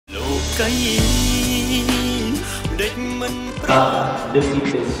cây địch mình ta được đi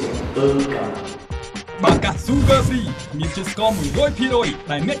về ơn cả bà cả Sugar Free មានជាតិស្ករ 100%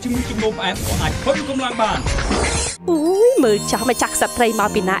 ដែលអ្នកជំងឺជំងឺផ្អែមក៏អាចធ្វើកម្លាំងបានអូយមើលចាស់មកចាក់ស្ត្រីមក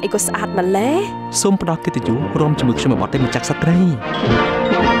ពីណាអីក៏ស្អាតម្ល៉េះសូមផ្ដល់កិត្តិយសរួមជាមួយខ្ញុំមកបត់ទៅមកចាក់ស្ត្រី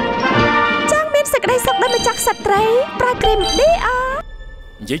ចាំមានសេចក្តីសុខដល់មកចាក់ស្ត្រីប្រើគ្រីម DA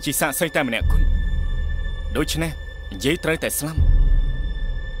និយាយជាសាកសីតែម្នាក់គុណដូច្នេះនិយាយត្រូវតែស្លាប់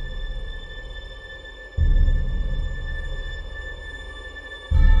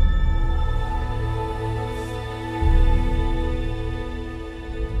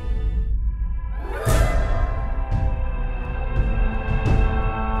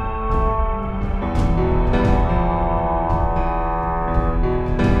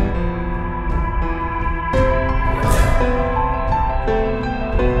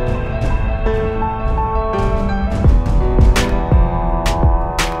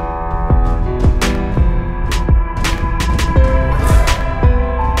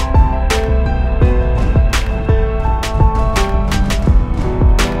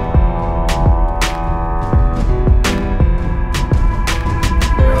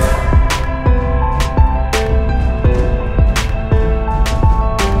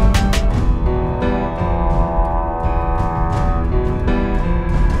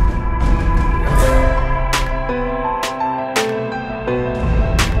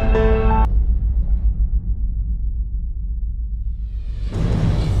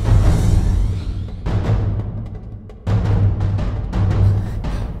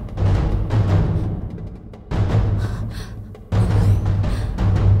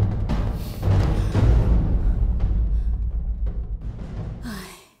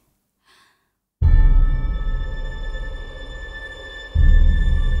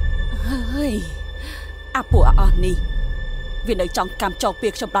អាពួកអស់នេះវានៅចង់កម្មចោកពី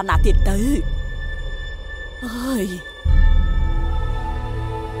ខ្ញុំដល់ណាទៀតទៅអើយ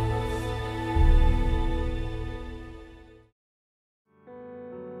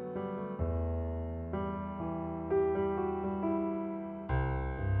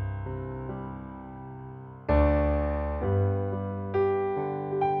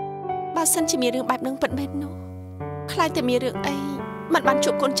បើសិនជាមានរឿងបែបហ្នឹងពិតមែននោះខ្លាចតែមានរឿងអីមិនបាន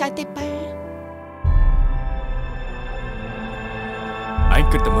ជួបកូនចៅទេប៉ាឯង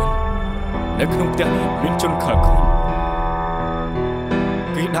គិតតែមើលនៅក្នុងផ្ទះនេះមានជនខិលខូច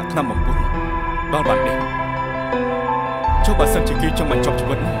គេដាក់ថ្នាំបំពុលដល់បាត់នេះចុះបើសិនជាគេចង់បញ្ចប់ជី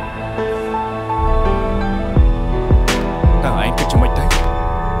វិតនោះតើឯងគិតយ៉ាងម៉េចដែរតែ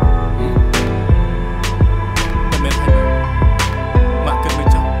មែនហើយម៉ាក់គិតមិន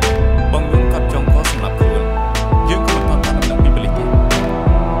ចង់បងនួនគាត់ចង់កសម្រាប់ខ្លួនយើងក៏មិនទាន់បានដំណឹងពីប៉ូលីសទេ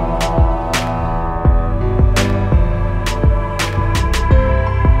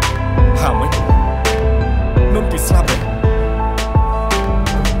ហាមិននួនគេស្លាប់ហើយ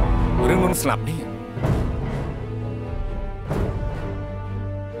រឿងនួនស្លាប់នេះ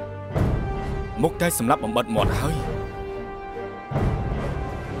មុខតែសម្រាប់បំបិតមាត់ហើយ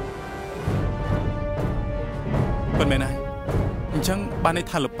ប៉ុន្មានហើយអញ្ចឹងបានន័យ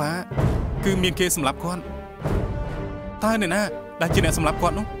ថាលោកប៉ាគឺមានគេសម្លាប់គាត់តើអ្នកណាដែលជាអ្នកសម្លាប់គា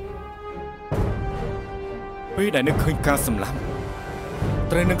ត់នោះពេលដែលនឹកឃើញការសម្លាប់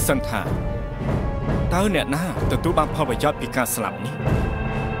ត្រូវនឹកសិនថាតើអ្នកណាទទួលបានផលប្រយោជន៍ពីការស្លាប់នេះ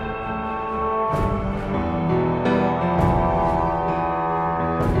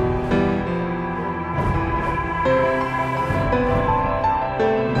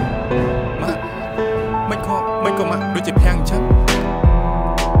មិនក៏ម៉ាក់ដូចជាភាំងអញ្ចឹង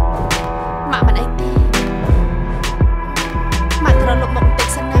ម៉ាក់មិនអីទេម៉ាក់ត្រូវលុបមកបន្តិច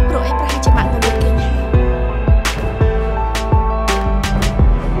សិនណាព្រោះអីប្រហែលជាម៉ាក់នៅលើគេងហើយ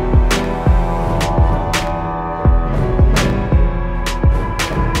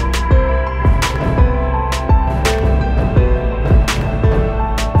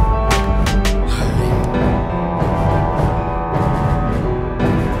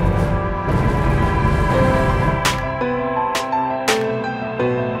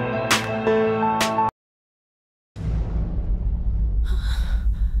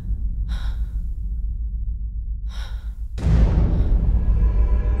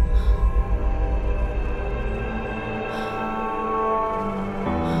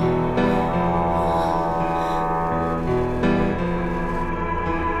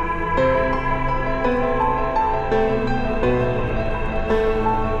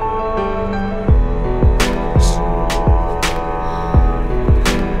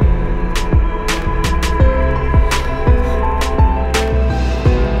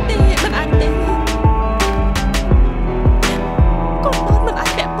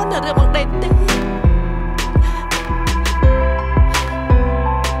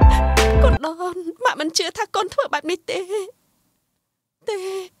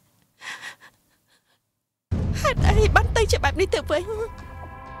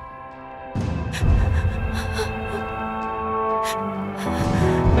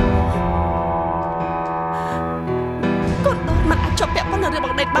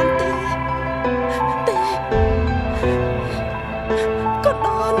ដេចបានទេកូន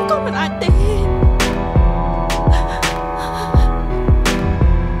ដូនកូនមិនអាចទេ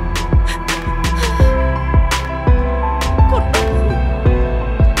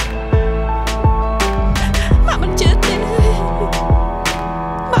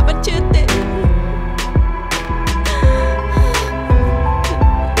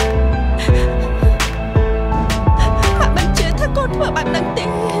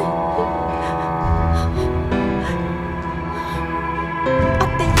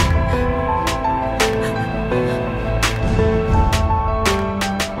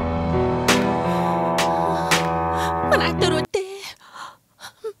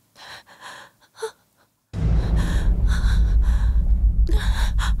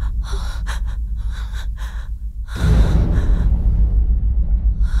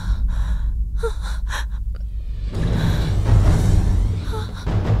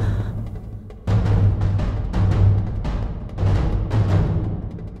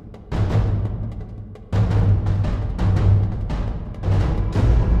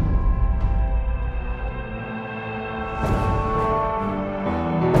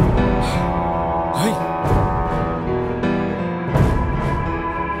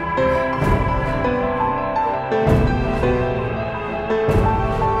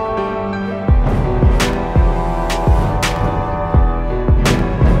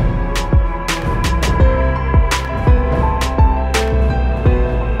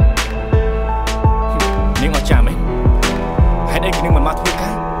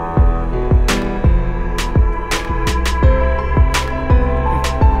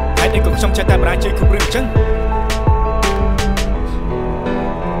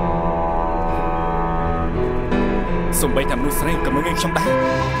សំបីតែមនុស្សស្រីក៏មិនងាយខ្ញុំដែរ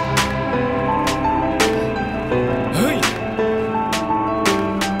ហើយ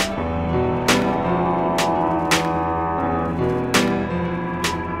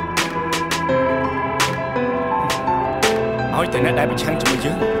ឲ្យតែអ្នកដែលប្រឆាំងជាមួយ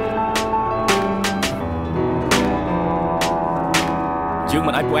យើង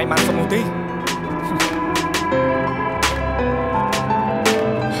មិនអាចពួកឯងបានសុខនោះទេ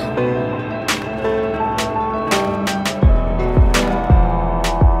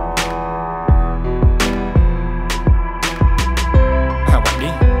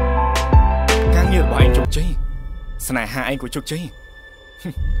ស្នេហាឯងក៏ជោគជ័យ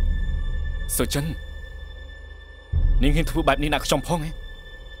សុចិននាងហ៊ានធ្វើបែបនេះដាក់ខ្ញុំផងហ៎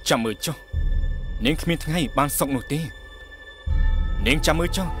ចាំមើលចុះនាងគ្មានថ្ងៃបានសុខនោះទេនាងចាំមើល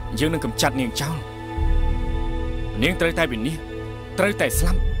ចុះយើងនឹងកម្ចាត់នាងចោលនាងត្រូវតែវិនិច្ឆ័យត្រូវតែស្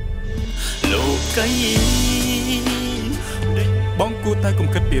លាប់លោកីបងគួរតែកុំ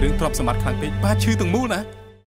គិតពីរឿងទ្រព្យសម្បត្តិខ្លាំងពេកប៉ាឈឺទាំងមូលណា